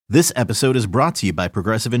This episode is brought to you by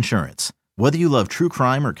Progressive Insurance. Whether you love true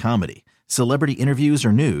crime or comedy, celebrity interviews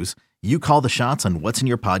or news, you call the shots on what's in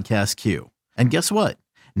your podcast queue. And guess what?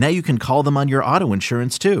 Now you can call them on your auto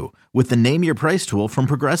insurance too with the Name Your Price tool from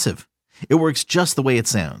Progressive. It works just the way it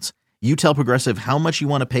sounds. You tell Progressive how much you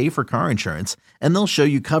want to pay for car insurance, and they'll show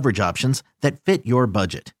you coverage options that fit your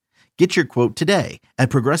budget. Get your quote today at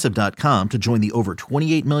Progressive.com to join the over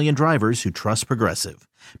 28 million drivers who trust Progressive.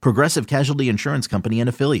 Progressive Casualty Insurance Company and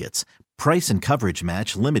Affiliates. Price and coverage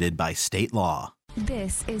match limited by state law.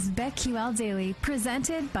 This is BetQL Daily,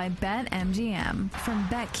 presented by BetMGM from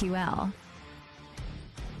BetQL.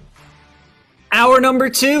 Hour number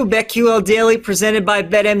 2, BetQL Daily, presented by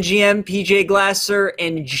BetMGM. PJ Glasser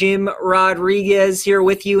and Jim Rodriguez here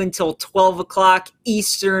with you until 12 o'clock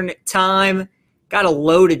Eastern Time. Got a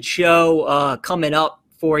loaded show coming up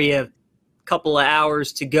for you. A couple of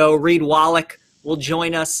hours to go. Reed Wallach will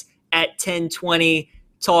join us at 10:20.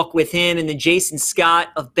 Talk with him. And then Jason Scott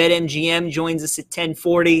of BetMGM joins us at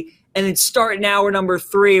 10:40. And then starting hour number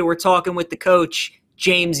 3, we're talking with the coach,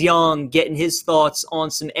 James Young, getting his thoughts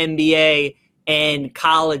on some NBA and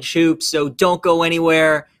college hoops. So don't go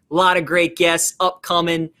anywhere. A lot of great guests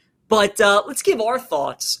upcoming. But let's give our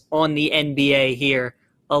thoughts on the NBA here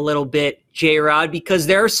a little bit, J-Rod, because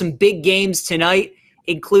there are some big games tonight,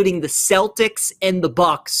 including the Celtics and the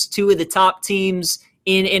Bucks, two of the top teams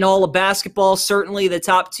in all of basketball, certainly the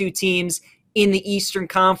top two teams in the Eastern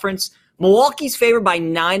Conference. Milwaukee's favored by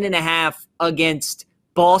 9.5 against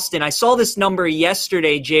Boston. I saw this number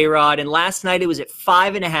yesterday, J-Rod, and last night it was at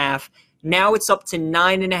 5.5. Now it's up to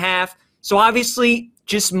 9.5. So obviously,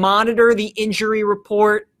 just monitor the injury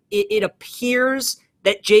report. It appears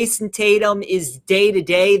that Jason Tatum is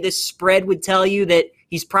day-to-day. This spread would tell you that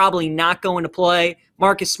he's probably not going to play.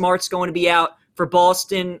 Marcus Smart's going to be out for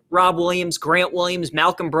Boston. Rob Williams, Grant Williams,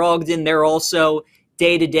 Malcolm Brogdon, they're also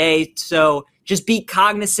day-to-day. So just be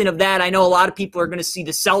cognizant of that. I know a lot of people are going to see the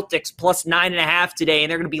Celtics plus 9.5 today, and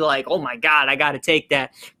they're going to be like, oh, my God, I got to take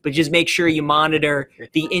that. But just make sure you monitor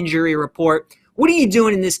the injury report. What are you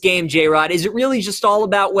doing in this game, J-Rod? Is it really just all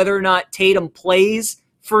about whether or not Tatum plays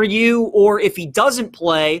for you, or if he doesn't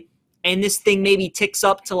play and this thing maybe ticks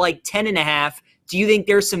up to like 10.5, do you think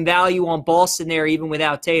there's some value on Boston there even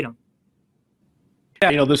without Tatum?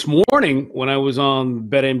 Yeah, this morning when I was on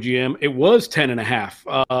BetMGM, it was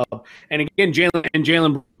 10.5. And again,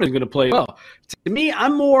 Jaylen Brown is going to play well. To me,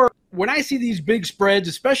 I'm more, when I see these big spreads,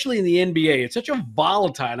 especially in the NBA, it's such a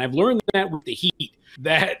volatile, and I've learned that with the Heat,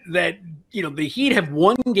 that the Heat have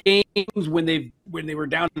won games when they were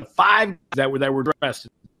down to 5 that were dressed.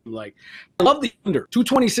 Like, I love the under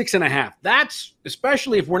 226.5. That's,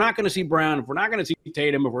 especially if we're not going to see Brown, if we're not going to see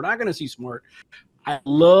Tatum, if we're not going to see Smart. I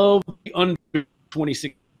love the under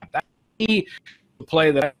 26. That's the play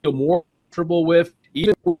that I feel more comfortable with,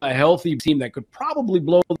 even with a healthy team that could probably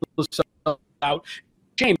blow the out.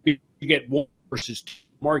 Shame you get one versus two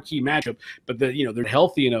marquee matchup, but they're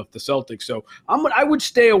healthy enough, the Celtics. So I would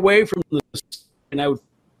stay away from and I would.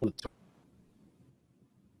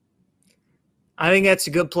 I think that's a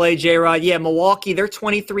good play, J-Rod. Yeah, Milwaukee, they're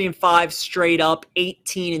 23-5 straight up,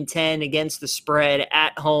 18-10 against the spread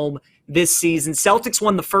at home this season. Celtics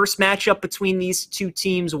won the first matchup between these two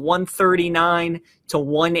teams,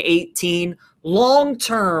 139-118. Long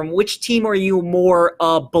term, which team are you more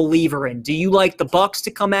a believer in? Do you like the Bucks to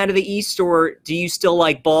come out of the East, or do you still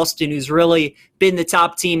like Boston, who's really been the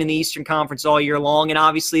top team in the Eastern Conference all year long, and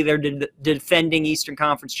obviously they're defending Eastern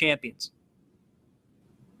Conference champions?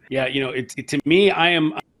 Yeah, to me,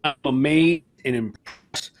 I'm amazed and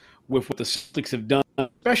impressed with what the Celtics have done,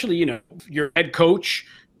 especially, your head coach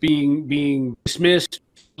being dismissed,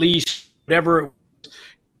 released, whatever,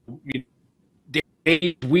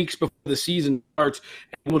 days, weeks before the season starts,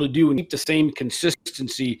 able to do and keep the same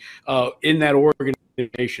consistency in that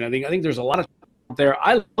organization. I think there's a lot of there.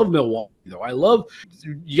 I love Milwaukee, though. I love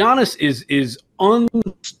Giannis is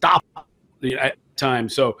unstoppable at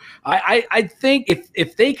times. So I think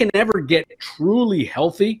if they can ever get truly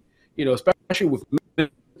healthy, especially with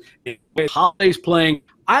Holiday's playing,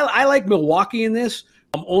 I like Milwaukee in this.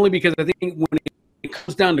 Only because I think when it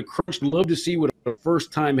comes down to crunch, I'd love to see what a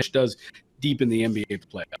first-time does deep in the NBA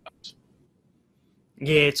playoffs.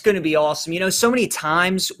 Yeah, it's going to be awesome. So many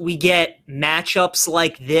times we get matchups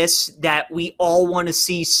like this that we all want to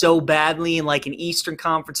see so badly in like an Eastern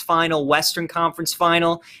Conference final, Western Conference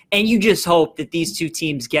final, and you just hope that these two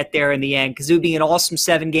teams get there in the end because it would be an awesome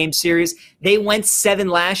 7-game series. They went 7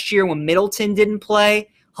 last year when Middleton didn't play.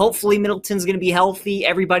 Hopefully Middleton's going to be healthy.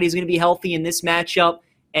 Everybody's going to be healthy in this matchup,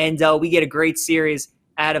 and we get a great series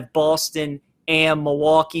out of Boston and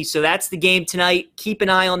Milwaukee. So that's the game tonight. Keep an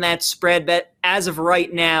eye on that spread. But as of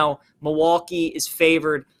right now, Milwaukee is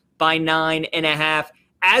favored by 9.5.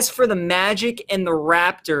 As for the Magic and the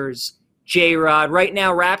Raptors, J-Rod, right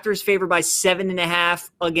now Raptors favored by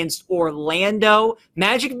 7.5 against Orlando.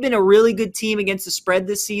 Magic have been a really good team against the spread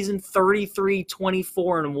this season,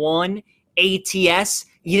 33-24-1 ATS.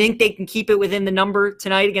 You think they can keep it within the number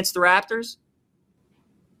tonight against the Raptors?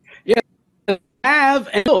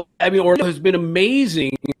 Orlando has been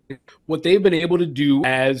amazing what they've been able to do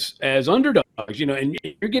as underdogs, and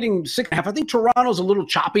you're getting 6.5. I think Toronto's a little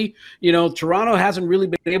choppy. Toronto hasn't really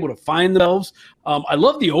been able to find themselves. I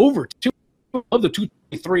love the over, too. I love the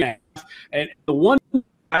 2.3.5. And the one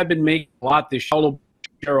I've been making a lot this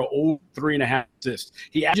year, over 3.5 assists.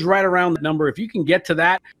 He averages right around the number. If you can get to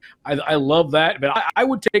that, I love that. But I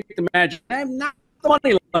would take the Magic. I'm not the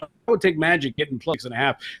money line. I would take Magic getting plus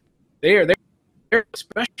 6.5. They're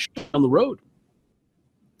especially on the road.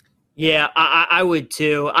 Yeah, I would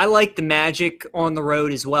too. I like the Magic on the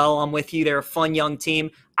road as well. I'm with you. They're a fun young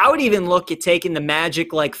team. I would even look at taking the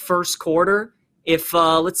Magic like first quarter. If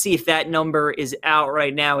let's see if that number is out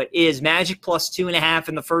right now. It is Magic plus 2.5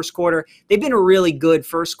 in the first quarter. They've been a really good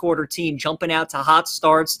first quarter team, jumping out to hot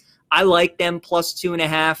starts. I like them plus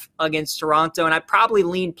 2.5 against Toronto, and I probably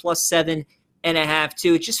lean plus 7.5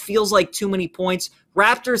 too. It just feels like too many points.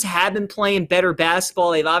 Raptors have been playing better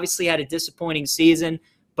basketball. They've obviously had a disappointing season,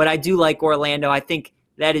 but I do like Orlando. I think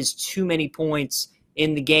that is too many points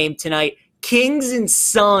in the game tonight. Kings and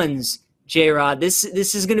Suns, J-Rod. This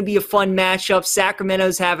is going to be a fun matchup.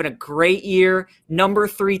 Sacramento's having a great year, number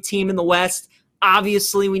 3 team in the West.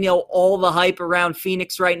 Obviously, we know all the hype around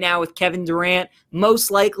Phoenix right now with Kevin Durant.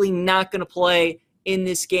 Most likely not going to play in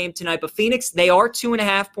this game tonight. But Phoenix, they are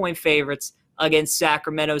 2.5-point favorites against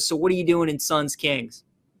Sacramento. So what are you doing in Suns Kings?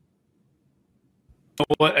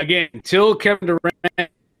 Well, again, until Kevin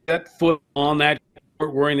Durant set foot on that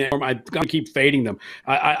court wearing that arm, I'm going to keep fading them.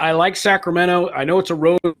 I like Sacramento. I know it's a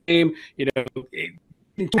road game.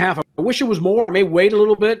 2.5. I wish it was more. I may wait a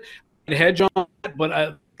little bit and hedge on that.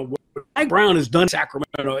 But what Mike Brown has done in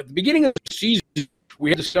Sacramento. At the beginning of the season,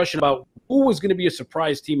 we had a discussion about who was going to be a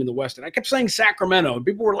surprise team in the West. And I kept saying Sacramento, and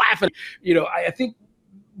people were laughing. I think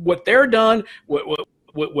what they're done,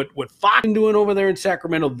 what Fox is doing over there in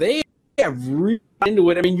Sacramento, they have really into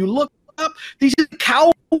it. I mean, you look up, these are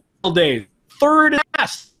Cowboy days, third and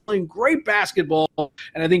last, playing great basketball,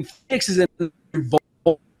 and I think Phoenix is in a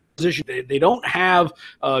position. They don't have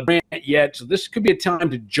Durant yet, so this could be a time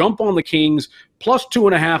to jump on the Kings, plus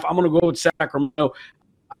 2.5. I'm going to go with Sacramento.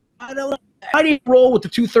 I don't know. I didn't roll with the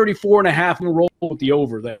 234.5. I'm going to roll with the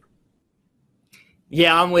over there.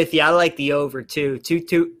 Yeah, I'm with you. I like the over, too.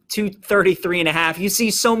 233.5. You see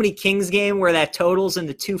so many Kings game where that totals in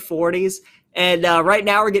the 240s. And right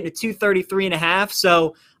now we're getting a 233.5.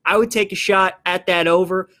 So I would take a shot at that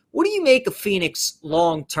over. What do you make of Phoenix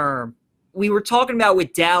long term? We were talking about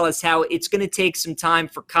with Dallas how it's going to take some time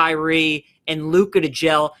for Kyrie and Luka to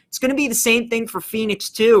gel. It's going to be the same thing for Phoenix,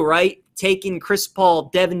 too, right? Taking Chris Paul,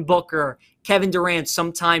 Devin Booker, Kevin Durant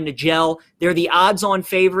some time to gel. They're the odds-on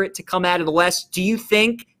favorite to come out of the West. Do you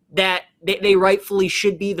think that they rightfully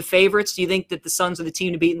should be the favorites? Do you think that the Suns are the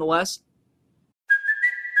team to beat in the West?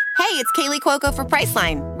 Hey, it's Kaylee Cuoco for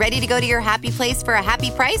Priceline. Ready to go to your happy place for a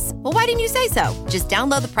happy price? Well, why didn't you say so? Just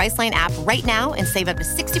download the Priceline app right now and save up to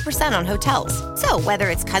 60% on hotels. So whether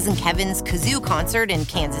it's Cousin Kevin's Kazoo Concert in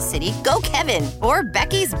Kansas City, go Kevin, or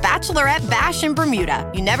Becky's Bachelorette Bash in Bermuda,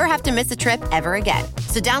 you never have to miss a trip ever again.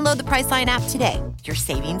 So download the Priceline app today. Your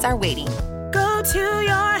savings are waiting. Go to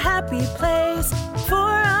your happy place for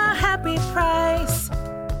a happy price.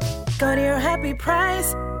 Go to your happy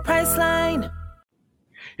price, Priceline.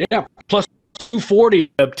 Yeah, plus 240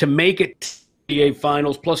 to make it NBA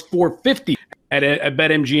Finals, plus 450 at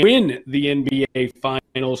BetMGM win the NBA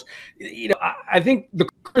Finals. I think the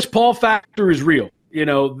Chris Paul factor is real.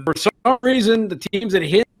 For some reason, the teams that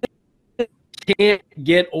hit can't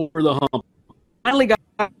get over the hump. Finally got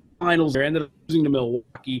finals there, ended up losing to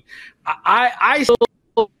Milwaukee. I'm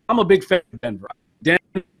a big fan of Denver.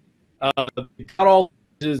 Denver got all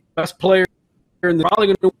his best players, and they're probably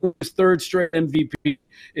going to win his third straight MVP.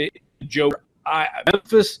 Joe,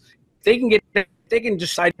 Memphis, they can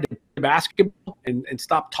decide to play basketball and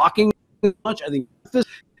stop talking much. I think Memphis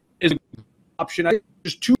is a good option. I think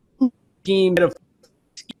there's two teams that have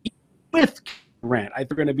with Durant. I think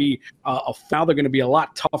they're going to be now they're going to be a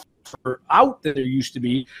lot tougher out than they used to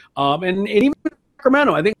be. And even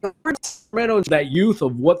Sacramento, I think Sacramento is that youth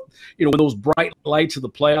of what when those bright lights of the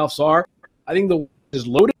playoffs are. I think the is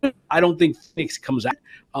loaded. I don't think Phoenix comes out.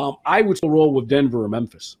 I would still roll with Denver or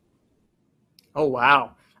Memphis. Oh,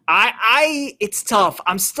 wow. It's tough.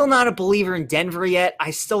 I'm still not a believer in Denver yet.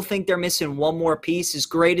 I still think they're missing one more piece. As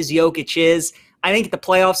great as Jokic is, I think at the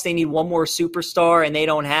playoffs they need one more superstar, and they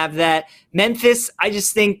don't have that. Memphis, I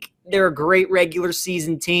just think they're a great regular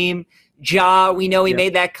season team. Ja, we know he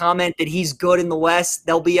made that comment that he's good in the West.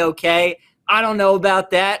 They'll be okay. I don't know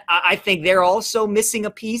about that. I think they're also missing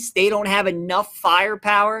a piece. They don't have enough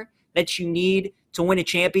firepower that you need to win a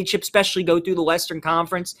championship, especially go through the Western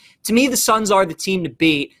Conference. To me, the Suns are the team to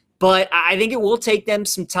beat, but I think it will take them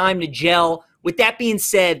some time to gel. With that being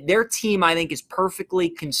said, their team, I think, is perfectly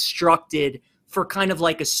constructed for kind of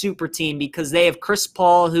like a super team because they have Chris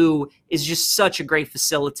Paul, who is just such a great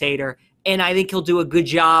facilitator, and I think he'll do a good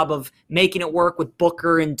job of making it work with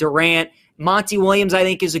Booker and Durant. Monty Williams, I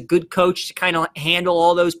think, is a good coach to kind of handle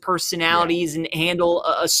all those personalities and handle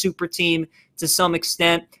a super team to some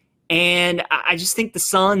extent. And I just think the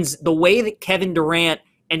Suns, the way that Kevin Durant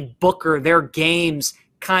and Booker, their games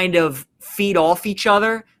kind of feed off each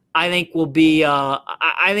other, I think will be.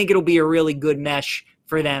 I think it'll be a really good mesh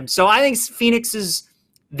for them. So I think Phoenix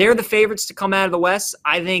they're the favorites to come out of the West.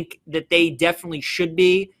 I think that they definitely should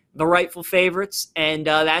be the rightful favorites, and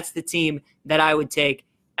that's the team that I would take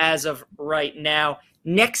as of right now.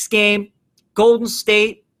 Next game, Golden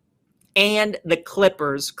State and the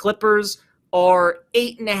Clippers. Clippers are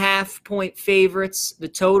 8.5-point favorites. The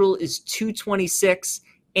total is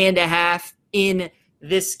 226.5 in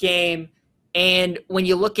this game. And when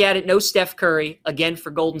you look at it, no Steph Curry, again,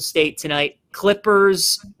 for Golden State tonight.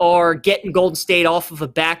 Clippers are getting Golden State off of a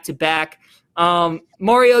back-to-back.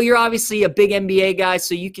 Mario, you're obviously a big NBA guy,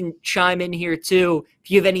 so you can chime in here too.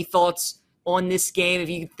 If you have any thoughts on this game, if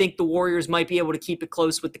you think the Warriors might be able to keep it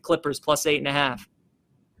close with the Clippers plus 8.5.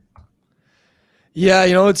 Yeah,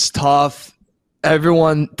 it's tough.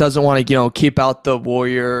 Everyone doesn't want to, keep out the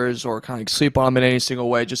Warriors or kind of sleep on them in any single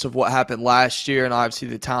way just of what happened last year and obviously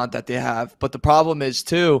the talent that they have. But the problem is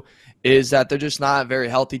that they're just not a very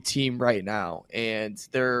healthy team right now. And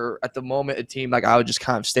they're, at the moment, a team like I would just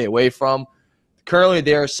kind of stay away from. Currently,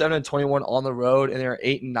 they are 7-21 on the road, and they're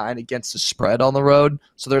 8-9 against the spread on the road.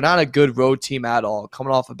 So they're not a good road team at all,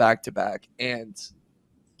 coming off a back-to-back. And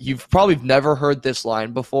you've probably never heard this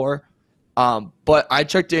line before. But I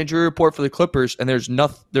checked the injury report for the Clippers, and there's no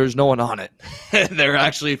one on it. They're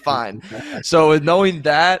actually fine. So with knowing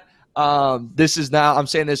that, this is now, I'm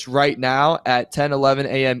saying this right now at 10:11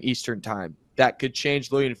 a.m. Eastern time. That could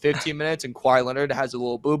change literally in 15 minutes, and Kawhi Leonard has a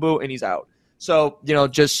little boo-boo, and he's out. So,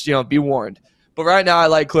 just be warned. But right now I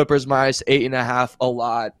like Clippers minus 8.5 a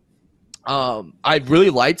lot. I really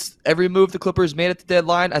liked every move the Clippers made at the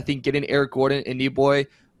deadline. I think getting Eric Gordon, Indie Boy,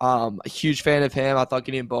 a huge fan of him. I thought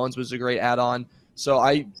getting Bones was a great add-on. So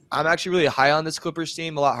I'm actually really high on this Clippers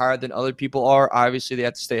team, a lot higher than other people are. Obviously, they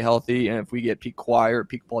have to stay healthy, and if we get peak Kawhi or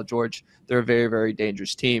peak Paul George, they're a very, very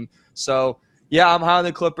dangerous team. So, yeah, I'm high on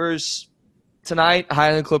the Clippers tonight,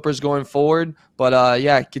 high on the Clippers going forward. But,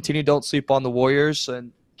 continue, don't sleep on the Warriors,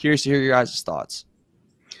 and curious to hear your guys' thoughts.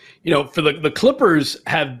 For the Clippers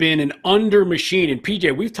have been an under machine, and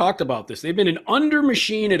PJ, we've talked about this. They've been an under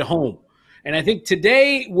machine at home. And I think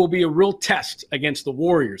today will be a real test against the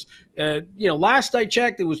Warriors. Last I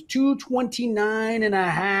checked, it was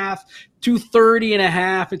 229.5,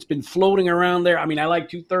 230.5. It's been floating around there. I mean, I like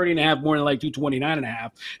 230.5 more than I like 229.5,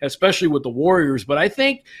 especially with the Warriors. But I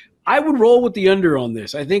think I would roll with the under on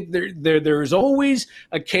this. I think there is always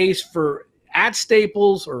a case for at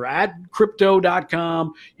Staples or at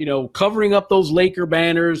crypto.com, covering up those Laker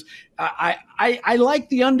banners. I like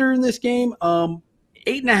the under in this game.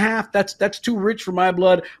 8.5, that's too rich for my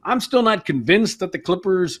blood. I'm still not convinced that the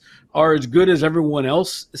Clippers are as good as everyone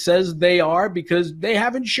else says they are because they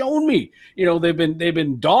haven't shown me. They've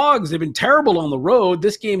been dogs. They've been terrible on the road.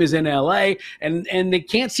 This game is in LA, and they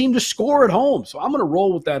can't seem to score at home. So I'm going to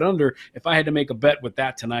roll with that under if I had to make a bet with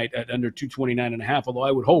that tonight at under 229.5, although I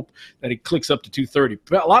would hope that it clicks up to 230.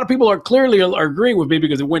 But a lot of people are clearly agreeing with me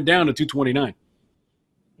because it went down to 229.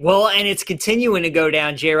 Well, and it's continuing to go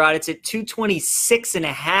down, J-Rod. It's at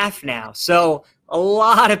 226.5 now. So a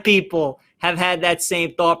lot of people have had that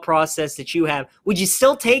same thought process that you have. Would you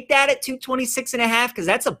still take that at 226.5? Because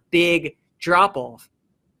that's a big drop-off.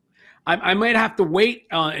 I might have to wait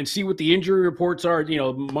and see what the injury reports are.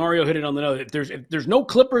 Mario hit it on the nose. If there's no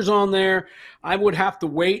Clippers on there, I would have to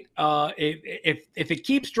wait. If it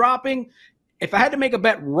keeps dropping, if I had to make a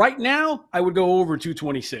bet right now, I would go over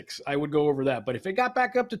 226. I would go over that. But if it got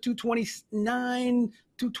back up to 229,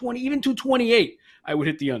 220, even 228, I would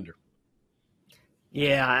hit the under.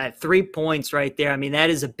 Yeah, 3 points right there. I mean,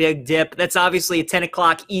 that is a big dip. That's obviously a 10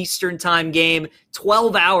 o'clock Eastern time game,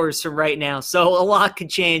 12 hours from right now. So a lot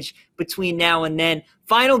could change between now and then.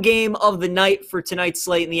 Final game of the night for tonight's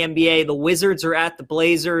slate in the NBA. The Wizards are at the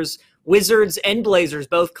Blazers. Wizards and Blazers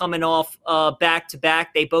both coming off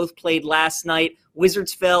back-to-back. They both played last night.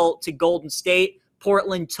 Wizards fell to Golden State.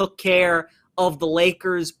 Portland took care of the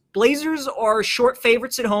Lakers. Blazers are short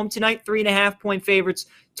favorites at home tonight, 3.5-point favorites.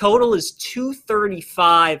 Total is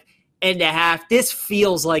 235.5. This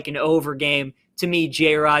feels like an over game to me,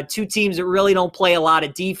 J-Rod. Two teams that really don't play a lot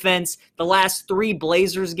of defense. The last 3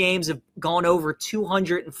 Blazers games have gone over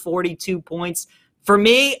 242 points. For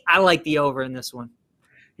me, I like the over in this one.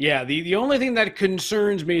 Yeah, the only thing that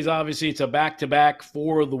concerns me is obviously it's a back-to-back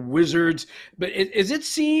for the Wizards. But does it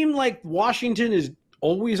seem like Washington is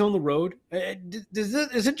always on the road?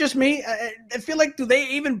 Is it just me? I feel like, do they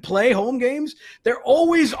even play home games? They're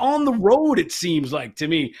always on the road, it seems like to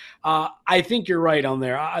me. I think you're right on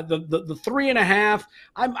there. The 3.5,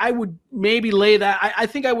 I would maybe lay that. I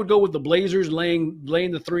think I would go with the Blazers laying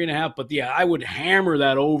the 3.5, but yeah, I would hammer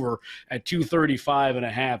that over at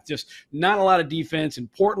 235.5. Just not a lot of defense,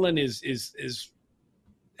 and Portland is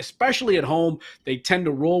especially at home, they tend to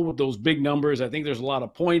roll with those big numbers. I think there's a lot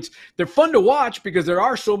of points. They're fun to watch because there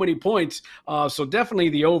are so many points. So definitely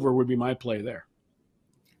the over would be my play there.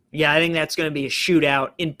 Yeah, I think that's going to be a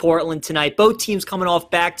shootout in Portland tonight. Both teams coming off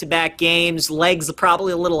back-to-back games. Legs are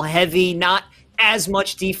probably a little heavy, not as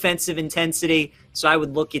much defensive intensity. So I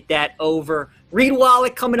would look at that over. Reed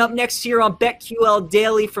Wallach coming up next year on BetQL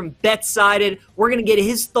Daily from BetSided. We're going to get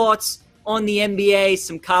his thoughts on the NBA,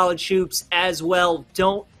 some college hoops as well.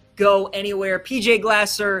 Don't go anywhere. PJ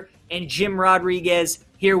Glasser and Jim Rodriguez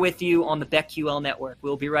here with you on the BetQL Network.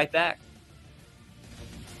 We'll be right back.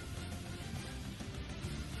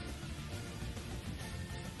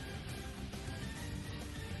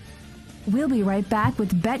 We'll be right back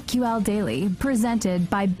with BetQL Daily, presented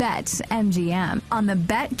by BetMGM on the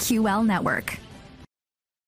BetQL Network.